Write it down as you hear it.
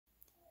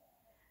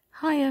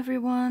Hi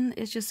everyone,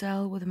 it's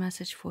Giselle with a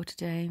message for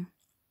today.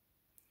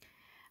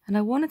 And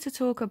I wanted to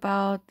talk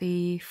about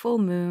the full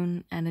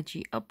moon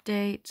energy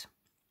update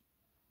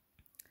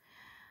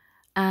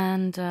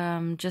and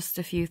just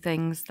a few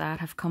things that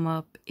have come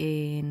up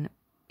in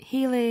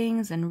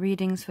healings and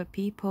readings for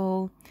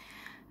people,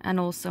 and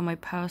also my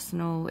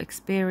personal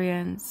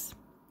experience.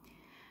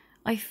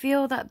 I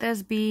feel that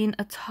there's been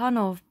a ton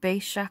of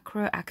base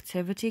chakra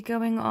activity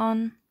going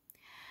on,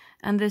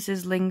 and this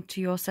is linked to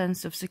your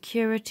sense of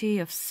security,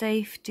 of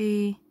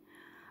safety,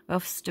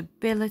 of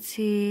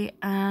stability,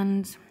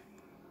 and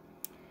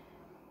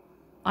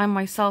I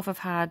myself have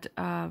had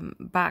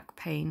back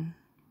pain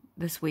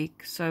this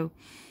week, so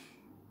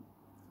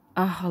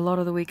a lot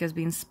of the week has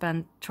been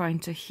spent trying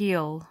to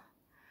heal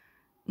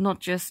not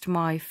just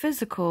my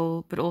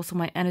physical but also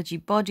my energy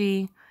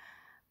body,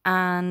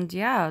 and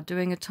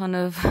doing a ton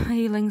of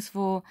healings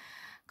for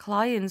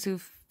clients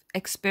who've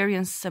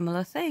experienced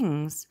similar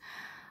things.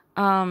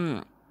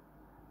 A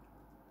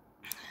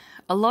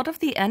lot of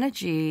the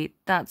energy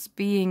that's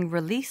being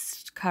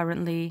released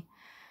currently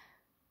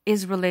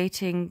is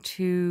relating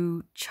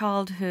to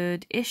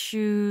childhood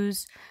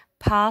issues,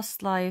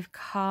 past life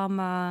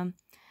karma,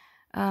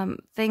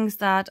 things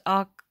that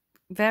are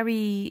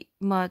very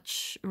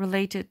much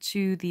related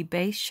to the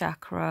base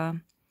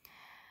chakra.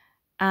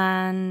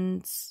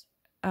 And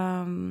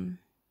a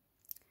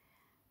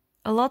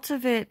lot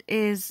of it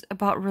is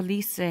about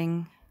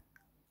releasing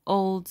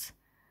old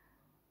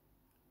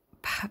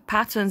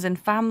patterns in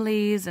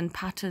families and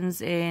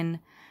patterns in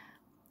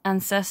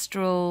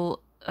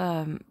ancestral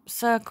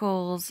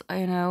circles.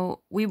 You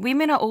know, we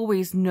may not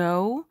always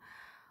know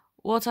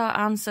what our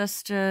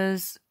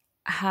ancestors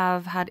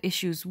have had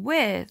issues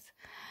with,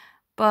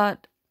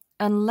 but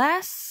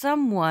unless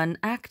someone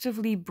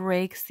actively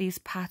breaks these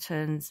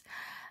patterns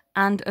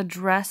and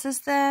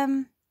addresses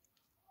them,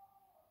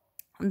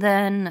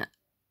 then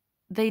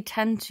they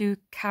tend to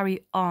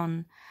carry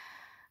on.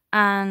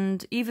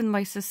 And even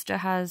my sister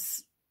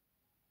has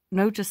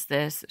noticed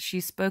this.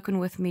 She's spoken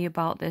with me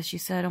about this. She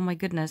said, oh my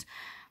goodness,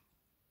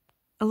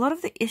 a lot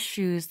of the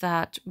issues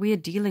that we are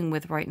dealing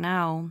with right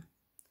now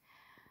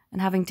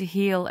and having to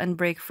heal and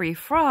break free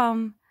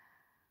from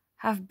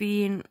have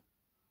been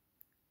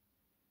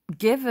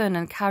given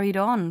and carried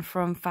on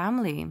from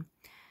family.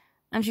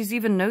 And she's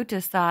even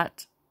noticed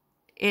that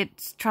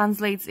it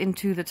translates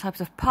into the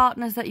types of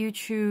partners that you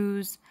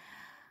choose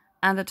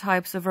and the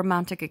types of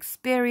romantic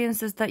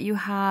experiences that you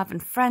have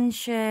and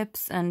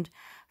friendships and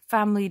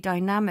family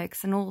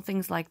dynamics and all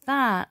things like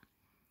that.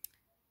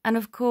 And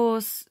of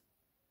course,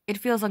 it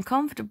feels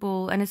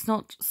uncomfortable and it's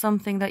not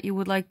something that you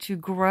would like to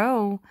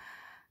grow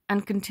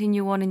and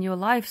continue on in your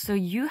life. So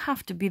you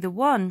have to be the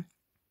one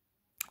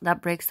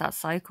that breaks that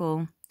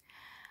cycle.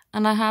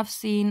 And I have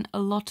seen a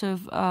lot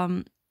of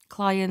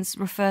clients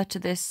refer to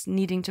this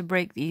needing to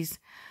break these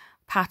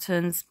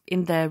patterns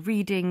in their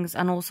readings,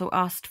 and also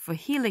asked for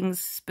healings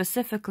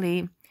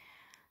specifically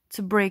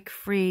to break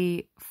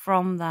free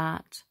from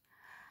that.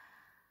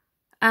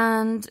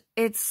 And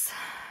it's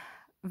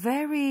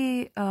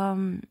very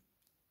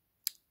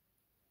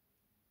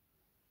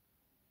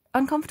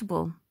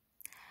uncomfortable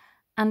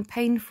and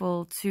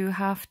painful to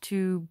have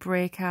to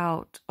break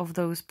out of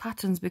those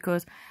patterns,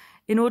 because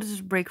in order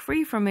to break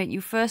free from it,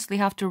 you firstly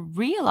have to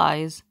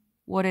realize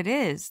what it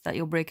is that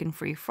you're breaking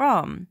free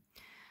from.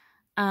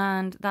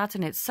 And that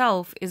in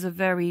itself is a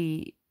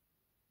very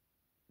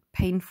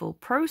painful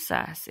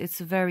process. It's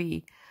a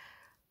very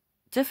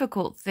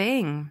difficult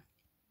thing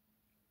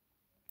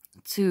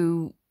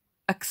to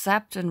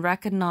accept and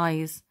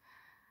recognize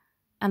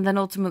and then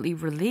ultimately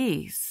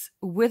release.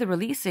 With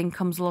releasing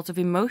comes a lot of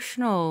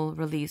emotional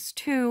release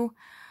too.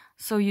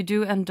 So you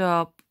do end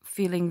up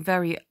feeling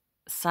very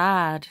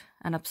sad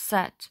and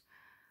upset,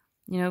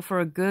 you know, for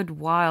a good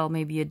while,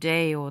 maybe a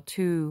day or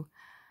two,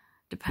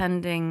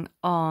 depending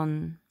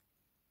on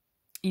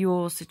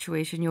your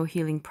situation, your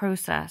healing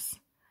process.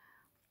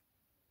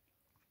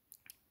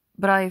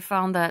 But I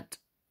found that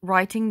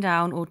writing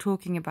down or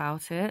talking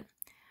about it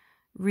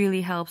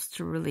really helps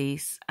to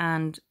release.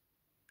 And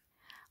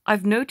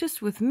I've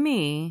noticed with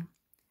me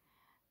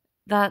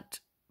that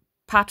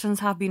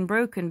patterns have been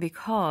broken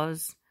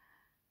because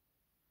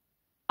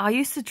I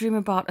used to dream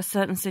about a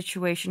certain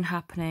situation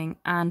happening,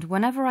 and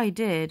whenever I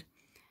did,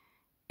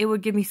 it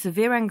would give me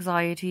severe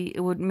anxiety.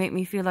 It would make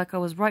me feel like I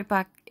was right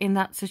back in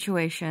that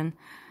situation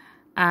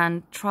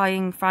and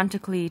trying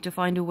frantically to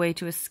find a way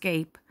to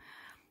escape.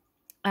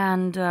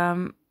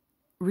 And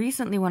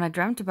recently when I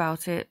dreamt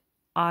about it,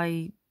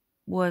 I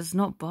was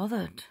not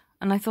bothered.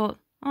 And I thought,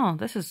 oh,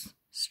 this is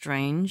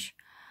strange,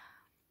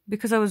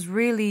 because I was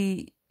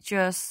really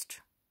just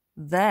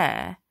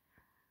there,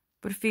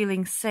 but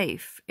feeling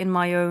safe in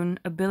my own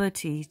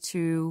ability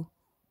to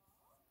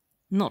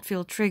not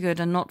feel triggered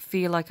and not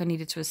feel like I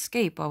needed to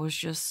escape. I was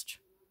just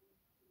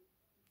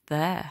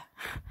there.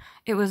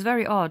 It was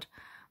very odd.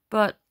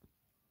 But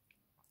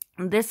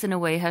this, in a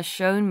way, has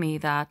shown me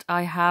that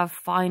I have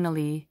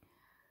finally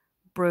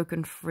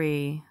broken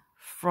free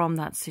from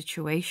that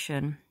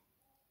situation.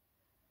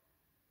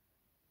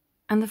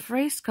 And the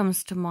phrase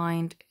comes to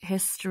mind,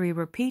 history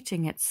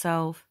repeating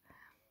itself.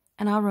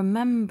 And I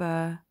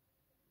remember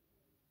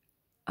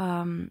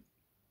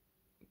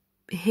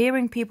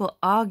hearing people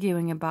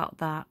arguing about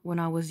that when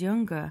I was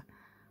younger.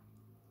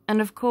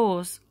 And of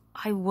course,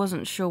 I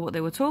wasn't sure what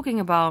they were talking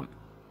about.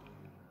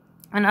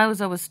 And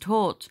as I was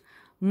taught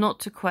not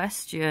to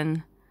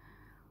question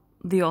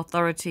the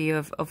authority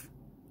of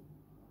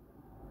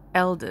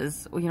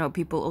elders, or,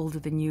 people older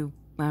than you,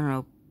 I don't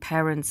know,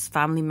 parents,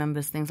 family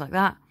members, things like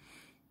that,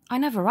 I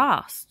never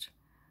asked.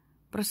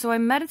 But so I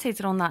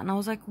meditated on that and I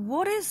was like,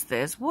 what is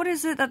this? What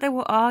is it that they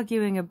were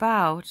arguing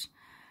about?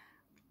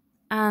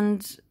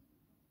 And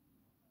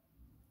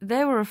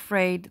they were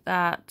afraid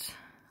that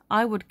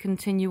I would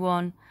continue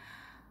on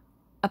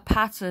a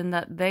pattern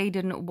that they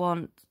didn't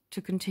want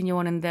to continue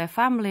on in their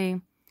family,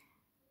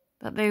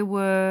 that they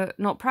were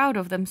not proud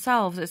of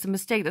themselves. It's a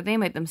mistake that they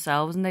made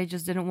themselves and they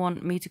just didn't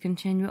want me to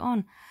continue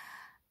on.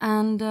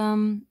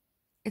 And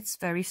it's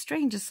very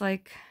strange. It's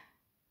like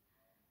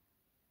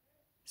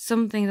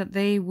something that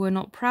they were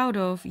not proud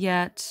of,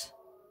 yet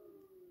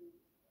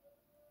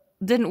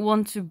didn't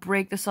want to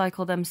break the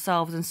cycle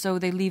themselves, and so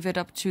they leave it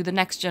up to the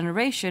next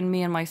generation,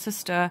 me and my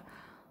sister,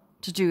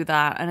 to do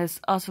that, and it's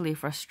utterly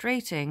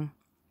frustrating.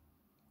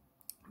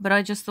 But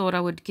I just thought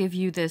I would give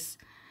you this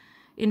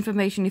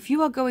information. If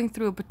you are going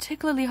through a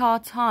particularly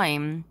hard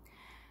time,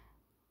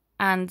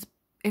 and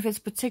if it's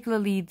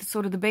particularly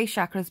sort of the base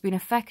chakra has been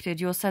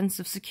affected, your sense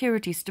of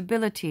security,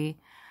 stability,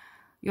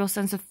 your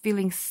sense of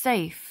feeling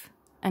safe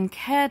and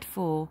cared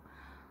for,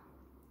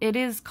 it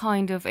is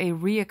kind of a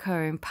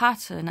reoccurring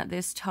pattern at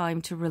this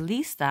time to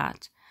release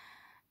that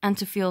and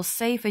to feel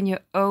safe in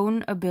your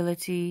own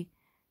ability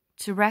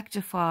to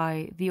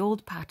rectify the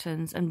old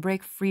patterns and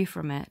break free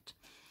from it.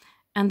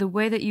 And the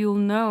way that you'll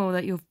know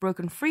that you've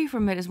broken free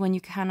from it is when you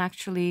can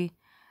actually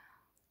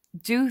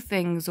do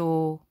things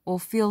or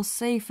feel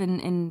safe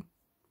in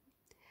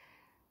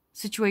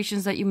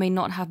situations that you may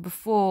not have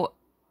before.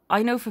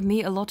 I know for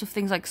me, a lot of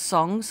things like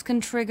songs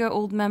can trigger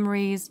old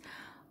memories.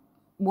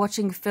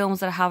 Watching films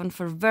that I haven't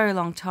for a very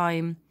long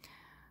time,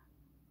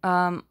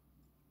 that,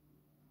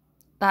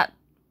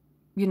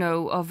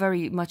 are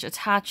very much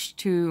attached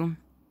to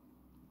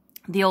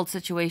the old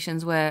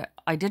situations where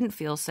I didn't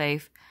feel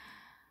safe.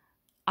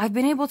 I've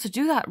been able to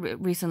do that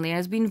recently, and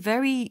it's been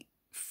very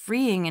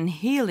freeing and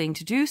healing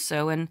to do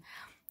so, and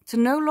to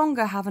no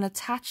longer have an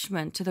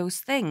attachment to those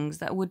things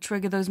that would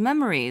trigger those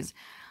memories.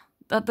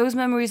 That those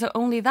memories are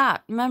only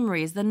that,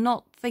 memories. They're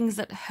not things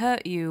that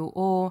hurt you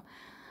or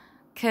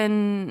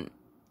can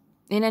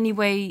in any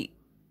way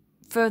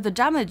further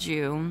damage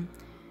you.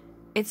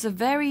 It's a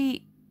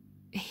very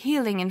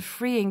healing and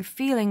freeing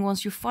feeling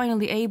once you're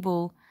finally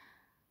able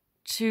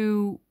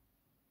to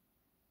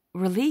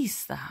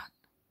release that.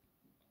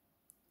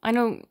 I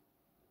know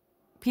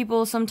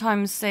people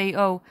sometimes say,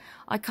 oh,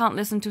 I can't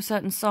listen to a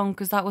certain song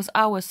because that was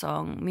our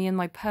song, me and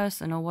my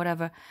person or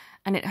whatever,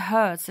 and it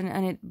hurts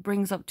and it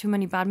brings up too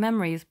many bad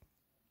memories.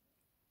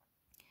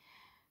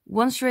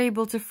 Once you're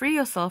able to free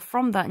yourself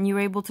from that and you're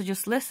able to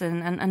just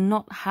listen and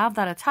not have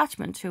that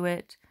attachment to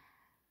it,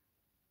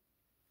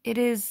 it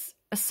is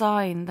a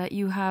sign that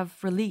you have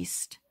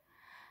released.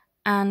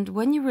 And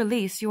when you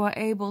release, you are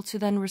able to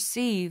then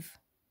receive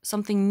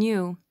something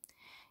new.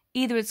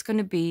 Either it's going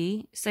to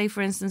be, say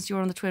for instance,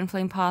 you're on the twin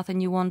flame path and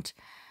you want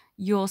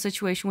your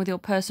situation with your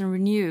person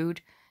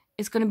renewed.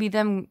 It's going to be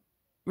them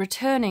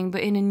returning,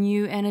 but in a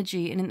new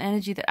energy, in an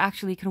energy that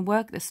actually can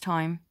work this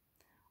time.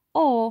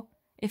 Or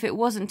if it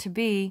wasn't to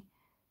be,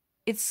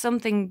 it's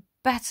something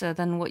better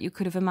than what you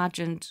could have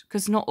imagined.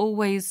 Because not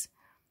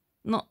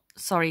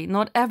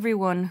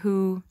everyone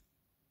who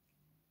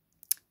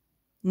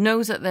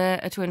knows that they're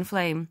a twin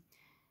flame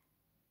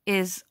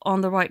is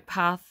on the right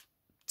path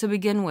to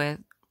begin with.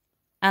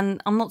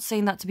 And I'm not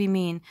saying that to be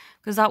mean,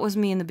 because that was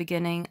me in the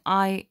beginning.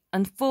 I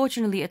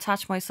unfortunately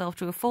attached myself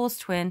to a false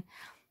twin,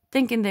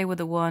 thinking they were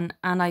the one,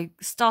 and I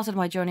started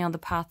my journey on the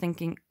path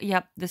thinking,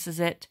 yep, this is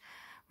it.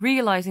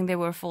 Realizing they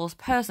were a false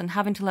person,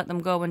 having to let them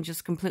go and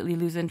just completely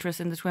lose interest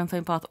in the twin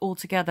flame path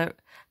altogether,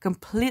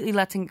 completely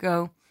letting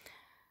go,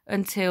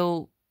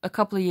 until a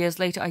couple of years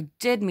later I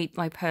did meet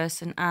my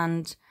person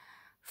and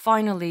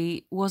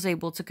finally was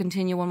able to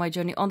continue on my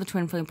journey on the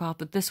twin flame path,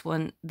 but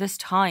this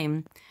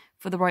time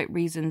for the right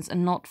reasons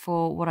and not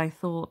for what I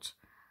thought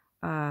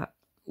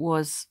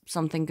was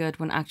something good,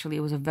 when actually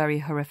it was a very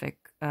horrific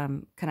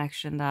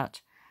connection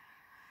that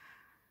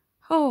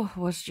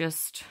was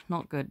just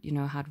not good,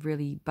 had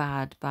really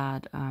bad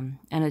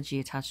energy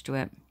attached to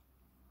it.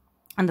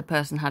 And the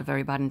person had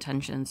very bad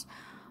intentions.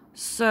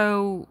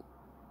 So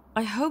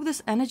I hope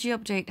this energy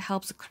update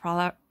helps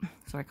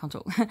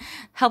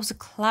helps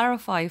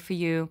clarify for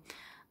you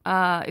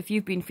if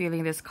you've been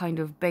feeling this kind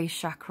of base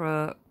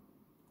chakra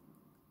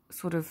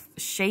sort of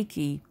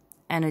shaky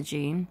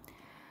energy.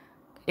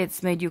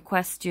 It's made you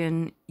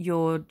question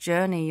your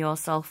journey, your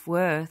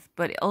self-worth,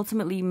 but it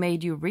ultimately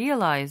made you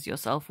realize your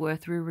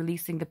self-worth through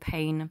releasing the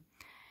pain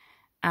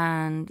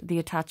and the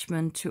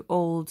attachment to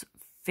old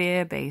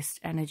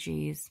fear-based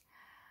energies.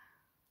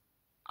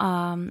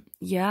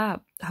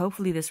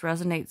 Hopefully this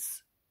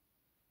resonates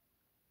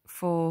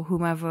for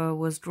whomever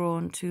was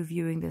drawn to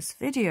viewing this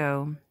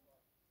video.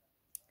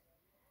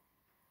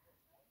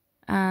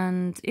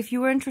 And if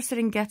you were interested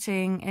in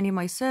getting any of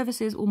my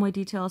services, all my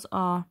details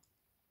are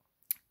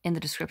in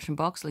the description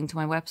box, link to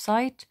my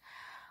website.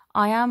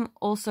 I am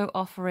also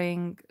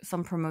offering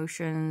some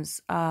promotions,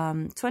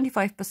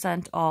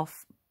 25%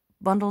 off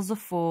bundles of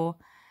 4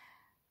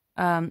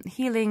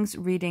 healings,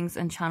 readings,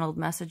 and channeled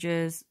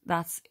messages.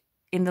 That's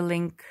in the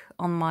link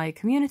on my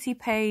community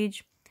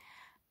page.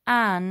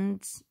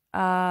 And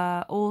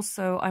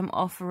also I'm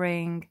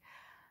offering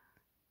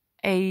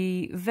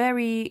a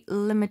very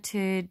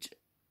limited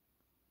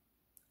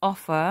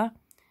offer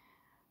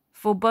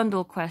for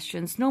bundle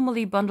questions.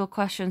 Normally bundle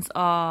questions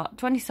are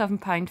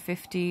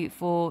 £27.50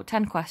 for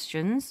 10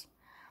 questions,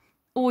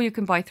 or you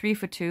can buy 3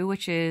 for 2,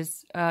 which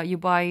is you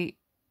buy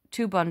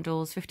 2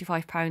 bundles,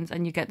 £55,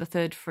 and you get the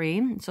third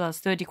free. So that's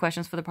 30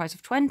 questions for the price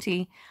of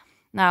 20.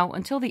 Now,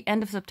 until the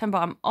end of September,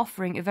 I'm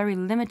offering a very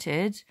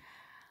limited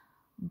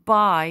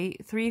buy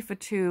 3 for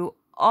 2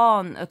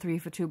 on a 3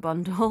 for 2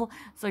 bundle.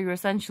 So you're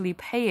essentially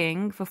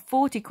paying for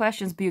 40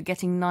 questions, but you're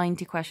getting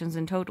 90 questions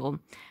in total.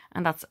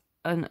 And that's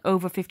an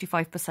over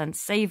 55%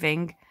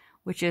 saving,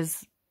 which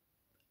is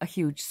a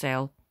huge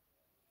sale.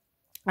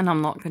 And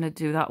I'm not going to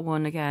do that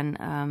one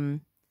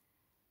again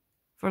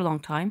for a long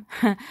time.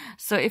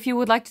 So if you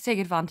would like to take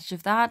advantage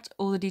of that,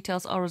 all the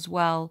details are as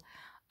well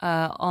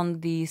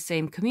on the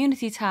same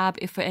community tab.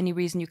 If for any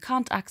reason you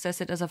can't access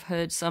it, as I've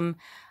heard some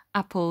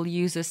Apple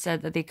users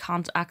said that they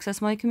can't access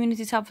my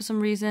community tab for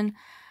some reason,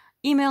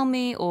 email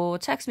me or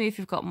text me if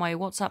you've got my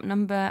WhatsApp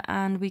number,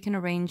 and we can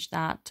arrange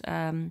that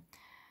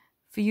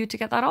for you to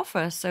get that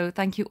offer. So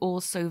thank you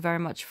all so very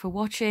much for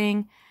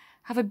watching.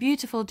 Have a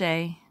beautiful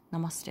day.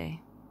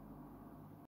 Namaste.